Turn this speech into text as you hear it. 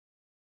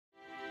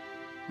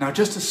Now,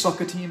 just as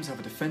soccer teams have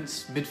a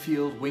defence,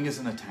 midfield, wingers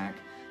and attack,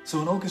 so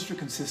an orchestra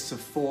consists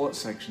of 4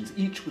 sections,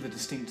 each with a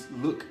distinct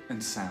look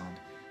and sound.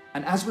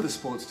 And as with a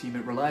sports team,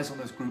 it relies on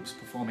those groups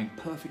performing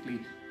perfectly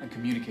and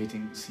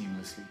communicating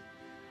seamlessly.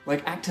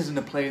 Like actors in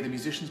a play, the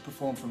musicians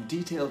perform from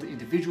detailed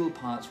individual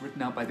parts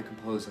written out by the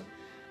composer.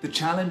 The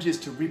challenge is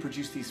to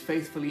reproduce these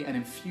faithfully and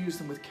infuse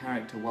them with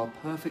character while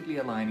perfectly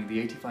aligning the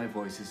 85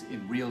 voices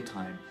in real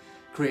time,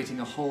 creating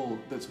a whole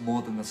that's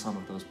more than the sum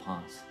of those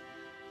parts.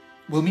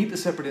 We'll meet the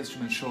separate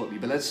instruments shortly,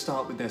 but let's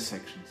start with their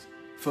sections.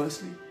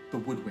 Firstly, the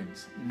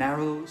woodwinds,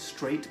 narrow,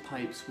 straight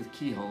pipes with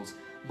keyholes,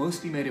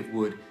 mostly made of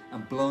wood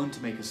and blown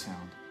to make a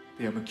sound.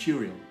 They are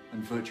mercurial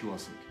and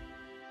virtuosic.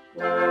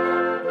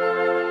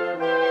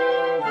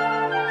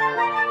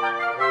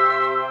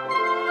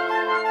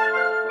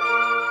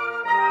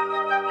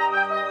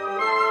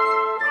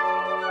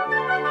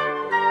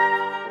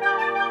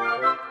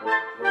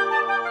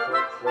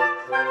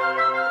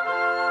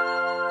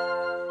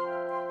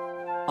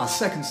 Our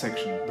second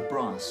section, the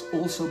brass,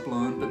 also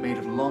blown but made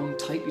of long,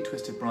 tightly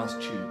twisted brass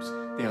tubes.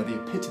 They are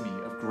the epitome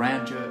of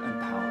grandeur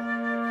and power.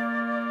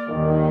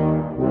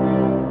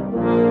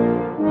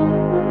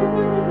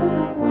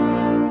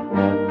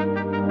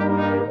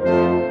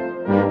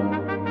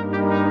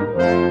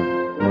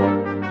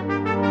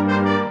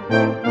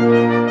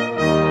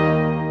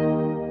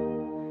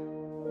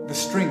 The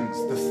strings,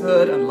 the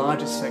third and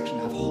largest section,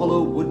 have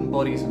hollow wooden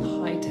bodies and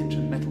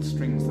high-tension metal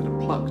strings that are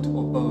plucked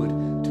or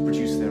bowed to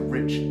produce their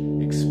rich,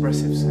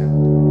 expressive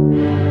sound.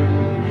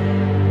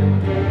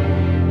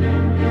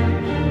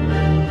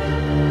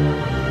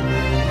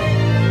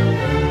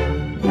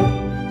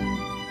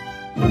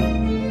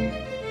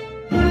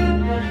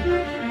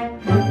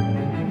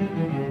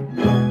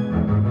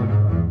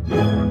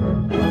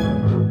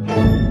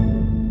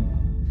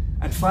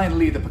 And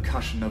finally, the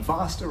percussion, a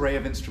vast array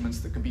of instruments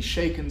that can be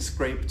shaken,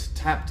 scraped,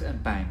 tapped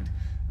and banged,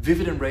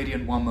 vivid and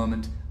radiant one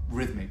moment,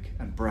 rhythmic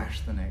and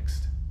brash the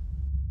next.